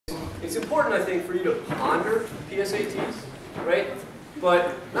it's important, I think, for you to ponder PSATs, right?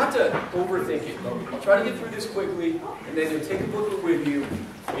 But not to overthink it. Try to get through this quickly, and then you'll take a booklet with you.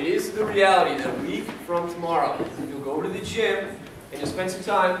 It is the reality that a week from tomorrow, you'll go over to the gym, and you'll spend some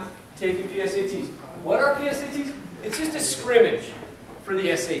time taking PSATs. What are PSATs? It's just a scrimmage for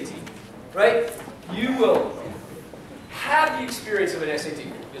the SAT, right? You will have the experience of an SAT.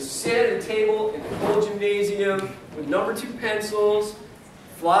 You'll sit at a table in the whole gymnasium with number 2 pencils.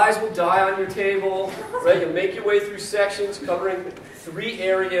 Flies will die on your table, right? You'll make your way through sections covering 3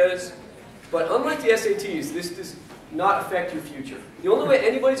 areas. But unlike the SATs, this does not affect your future. The only way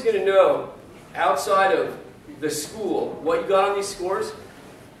anybody's going to know outside of the school what you got on these scores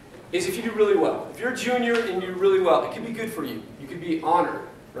is if you do really well. If you're a junior and you do really well, it can be good for you. You can be honored,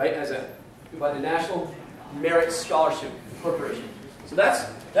 right, by the National Merit Scholarship Corporation. So that's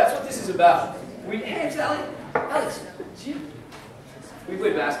what this is about. Hey, it's Alex, we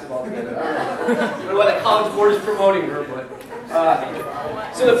played basketball together. I don't know why the College Board is promoting her, but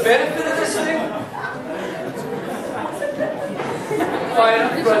so the benefit of this thing,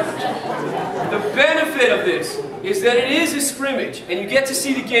 the benefit of this is that it is a scrimmage, and you get to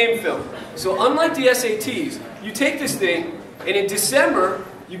see the game film. So unlike the SATs, you take this thing, and in December,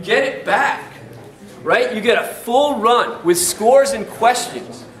 you get it back, right? You get a full run with scores and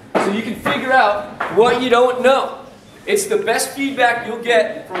questions, so you can figure out what you don't know. It's the best feedback you'll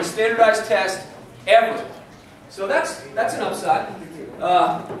get from a standardized test ever. So that's an upside.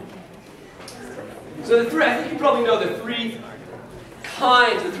 So I think you probably know the 3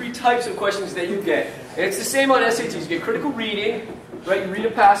 types of questions that you get. And it's the same on SATs. You get critical reading, right? You read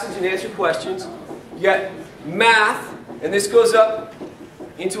a passage and answer questions. You get math, and this goes up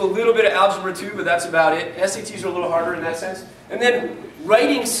into a little bit of algebra too, but that's about it. SATs are a little harder in that sense. And then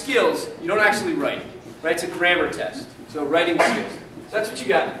writing skills, you don't actually write, right? It's a grammar test. So writing skills. So that's what you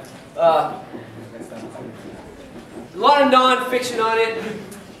got. A lot of non-fiction on it.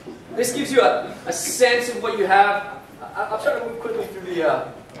 This gives you a sense of what you have. I'll try to move quickly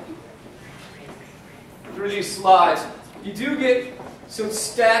through these slides. You do get some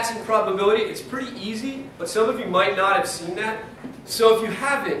stats and probability. It's pretty easy, but some of you might not have seen that. So if you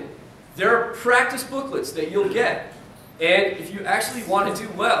haven't, there are practice booklets that you'll get. And if you actually want to do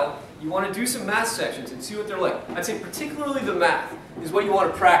well, you want to do some math sections and see what they're like. I'd say particularly the math is what you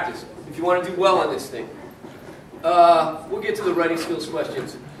want to practice if you want to do well on this thing. We'll get to the writing skills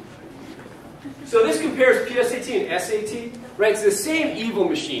questions. So this compares PSAT and SAT, right? It's the same evil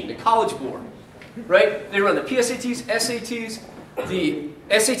machine, the College Board, right? They run the PSATs, SATs, the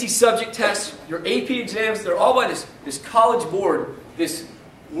SAT subject tests, your AP exams. They're all by this College Board, this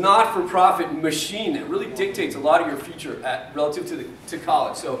not-for-profit machine that really dictates a lot of your future relative to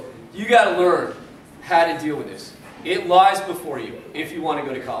college. So you got to learn how to deal with this. It lies before you if you want to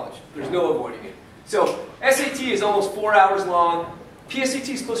go to college. There's no avoiding it. So SAT is almost 4 hours long. PSAT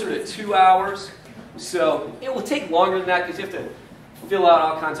is closer to 2 hours. So it will take longer than that because you have to fill out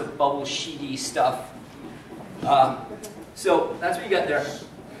all kinds of bubble sheety stuff. So that's what you got there.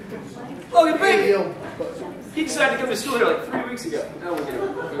 Logan Big! He decided to come to school here like 3 weeks ago. Now we'll get him.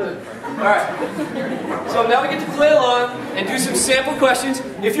 Alright. So now we get to play along and do some sample questions.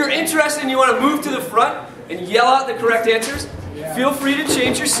 If you're interested and you want to move to the front and yell out the correct answers, feel free to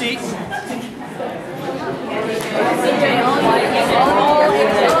change your seat.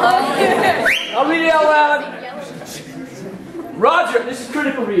 I'll read it out loud. Roger, this is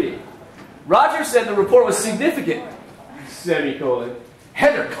critical reading. Roger said the report was significant, semicolon.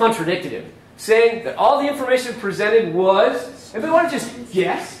 Heather contradicted him, saying that all the information presented was, if they want to just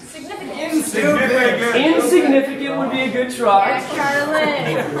guess, insignificant. Insignificant would be a good try.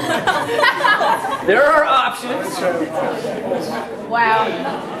 There are options. Wow.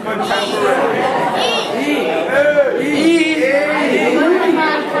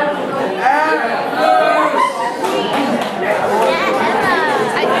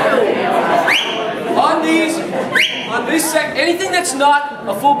 On this anything that's not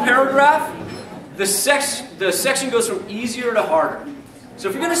a full paragraph, the section goes from easier to harder. So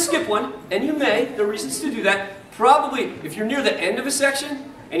if you're going to skip one, and you may, there are reasons to do that, probably if you're near the end of a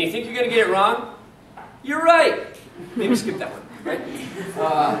section and you think you're going to get it wrong, you're right. Maybe skip that one. Right?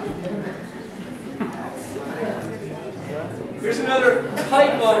 Here's another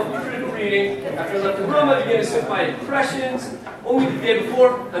type of critical reading. After I left the room, I began to sip my impressions. Only the day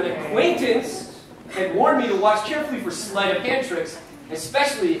before, an acquaintance had warned me to watch carefully for sleight of hand tricks,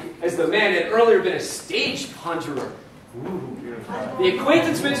 especially as the man had earlier been a stage conjurer. Ooh. The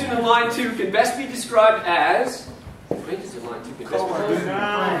acquaintance mentioned in line 2 can best be described as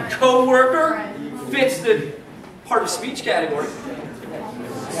co-worker. Fits the part of speech category.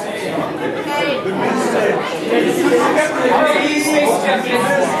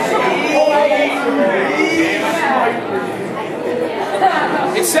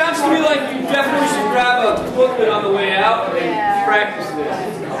 It sounds to me like you definitely should grab a booklet on the way out and practice this.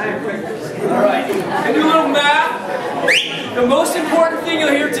 All right, and do a little math. The most important thing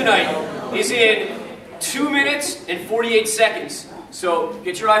you'll hear tonight is in 2 minutes and 48 seconds. So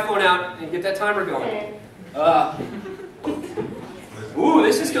get your iPhone out and get that timer going. Ooh,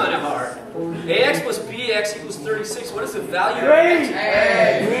 this is kind of hard. AX plus BX equals 36. What is the value of X?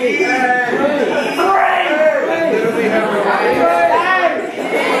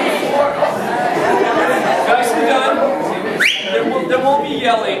 Guys, we're done. There won't be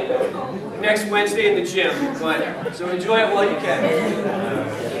yelling next Wednesday in the gym, but so enjoy it while you can.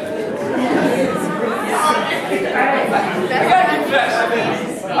 I gotta confess,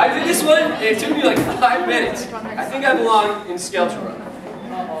 I did this one and it took me like 5 minutes. I think I belong in Skelter.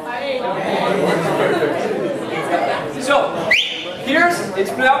 So,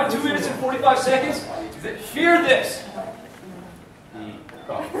 it's now been 2 minutes and 45 seconds. Fear this.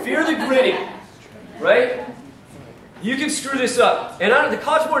 Fear the gritty, right? You can screw this up. And the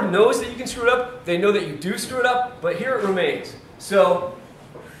College Board knows that you can screw it up. They know that you do screw it up, but here it remains. So,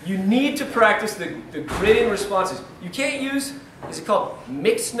 you need to practice the gritting responses. You can't use, is it called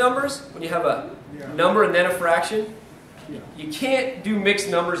mixed numbers? When you have a number and then a fraction? You can't do mixed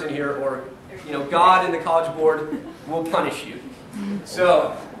numbers in here or, God and the College Board will punish you.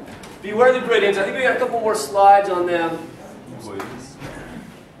 So, beware the grid-ins. I think we got a couple more slides on them.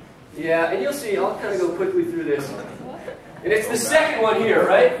 Yeah, and you'll see, I'll kind of go quickly through this. And it's the second one here,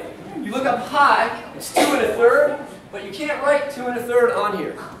 right? You look up high, it's 2 1/3, but you can't write 2 1/3 on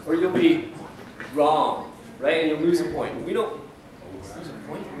here, or you'll be wrong, right? And you'll lose a point. We don't lose a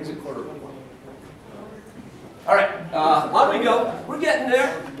point, we lose a quarter of a point. All right, on we go. We're getting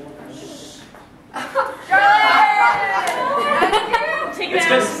there. Take it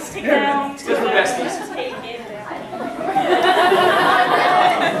down. Take it down. It's because we're besties.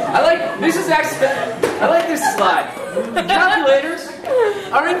 I like this slide. Calculators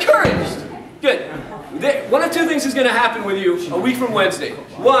are encouraged. Good. One of two things is going to happen with you a week from Wednesday.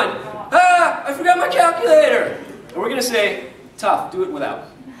 One, I forgot my calculator. And we're going to say, tough, do it without.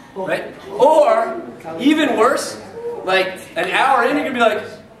 Right? Or, even worse, like an hour in, you're going to be like,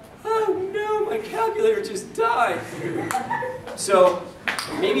 oh no, my calculator just died. So,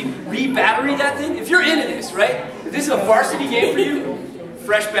 maybe re-battery that thing. If you're into this, right? If this is a varsity game for you,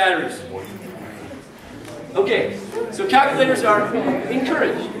 fresh batteries. Okay, so calculators are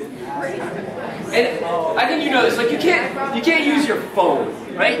encouraged. And I think you know this, like you can't use your phone,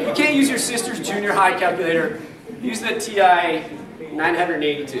 right? You can't use your sister's junior high calculator. Use the TI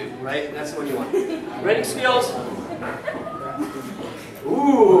 982, right? That's the one you want. Writing skills.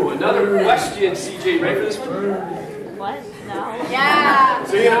 Ooh, another question, CJ. Ready for this one? What? No. Yeah.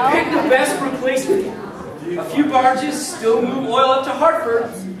 So you're going to pick the best replacement. A few barges still move oil up to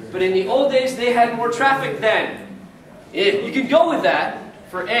Hartford, but in the old days they had more traffic then. You can go with that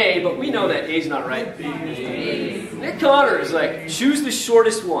for A, but we know that A's not right. Nick Connor is like, choose the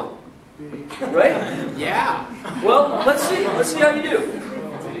shortest one. Right? Yeah. Well, let's see. Let's see how you do.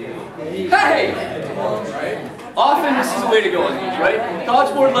 Hey! Often this is the way to go on these, right?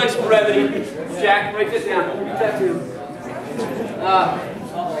 College Board likes brevity. Jack, write this down. Read that too.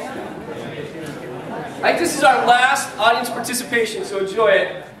 I think this is our last audience participation, so enjoy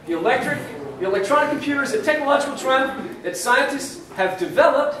it. The electronic computer is a technological trend that scientists have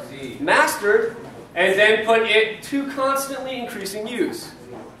developed, mastered, and then put it to constantly increasing use.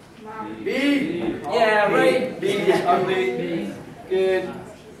 B. Yeah, right. B is ugly. B. Good.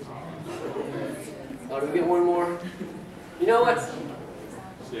 Oh, do we get one more? You know what?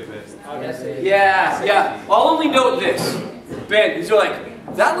 Yeah. I'll only note this. Ben, these are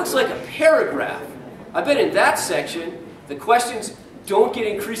like, that looks like a paragraph. I bet in that section, the questions don't get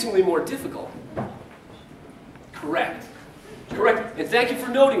increasingly more difficult. Correct. And thank you for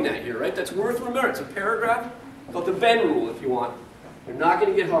noting that here, right? That's worth remembering. It's a paragraph called the Ben rule, if you want. They're not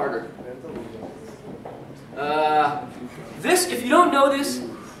going to get harder. If you don't know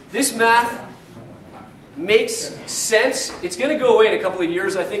this math makes sense. It's going to go away in a couple of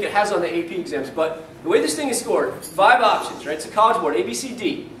years. I think it has on the AP exams. But the way this thing is scored, 5 options, right? It's a College Board, A, B, C,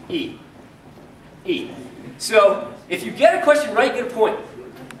 D, E. So if you get a question right, get a point.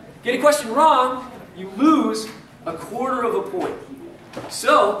 Get a question wrong, you lose a quarter of a point.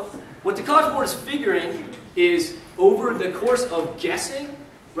 So what the College Board is figuring is over the course of guessing,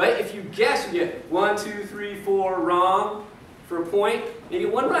 right? If you guess, you get 1, 2, 3, 4 wrong for a point, and you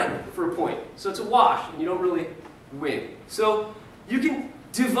get 1 right for a point. So it's a wash, and you don't really win. So you can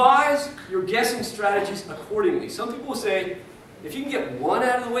devise your guessing strategies accordingly. Some people will say, if you can get one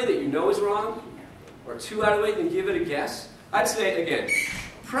out of the way that you know is wrong, or two out of the way, then give it a guess. I'd say, again,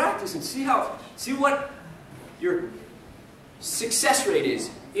 practice and see what your success rate is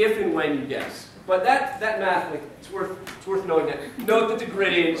if and when you guess. But that math, like, it's worth knowing that. Note that the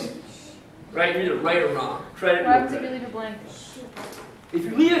grid is, right, you're either right or wrong. Credit or no credit. If you leave it blank? If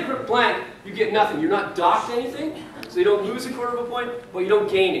you leave it blank, you get nothing. You're not docked anything, so you don't lose a quarter of a point, but you don't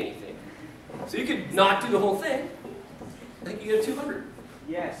gain anything. So you could not do the whole thing. I think you get a 200.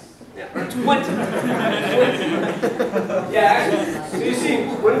 Yes. Yeah, or 20. Yeah, actually. So you see,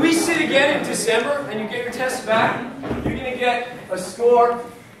 when we sit again in December and you get your tests back, you're going to get a score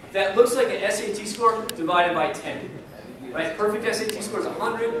that looks like an SAT score divided by 10. Right? Perfect SAT score is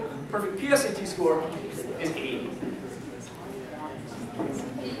 100. Perfect PSAT score is 80.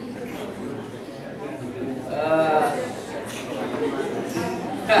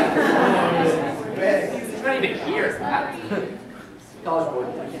 It's not even here. College boy.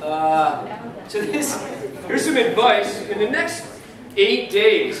 So here's some advice. In the next 8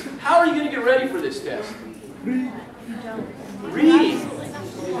 days, how are you going to get ready for this test? Read.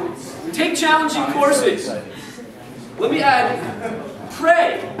 Take challenging courses. Let me add,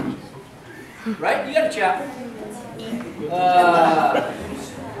 pray. Right? You got a chapter.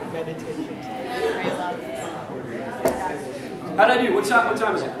 How'd I do? What time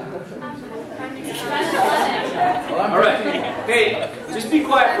is it? All right. Hey, just be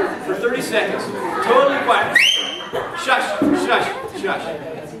quiet for 30 seconds. Totally quiet. Shush, shush, shush.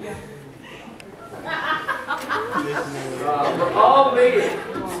 We're all making it.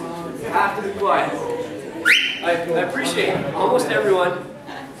 You have to be quiet. I appreciate almost everyone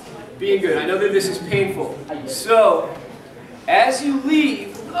being good. I know that this is painful. So, as you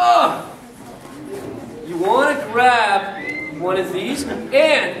leave, you want to grab one of these, and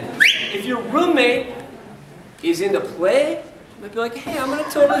if your roommate is into play, you might be like, hey, I'm going to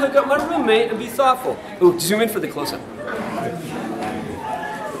totally hook up my roommate and be thoughtful. Ooh, zoom in for the close-up.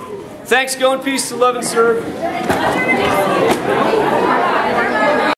 Thanks, go in peace to love and serve.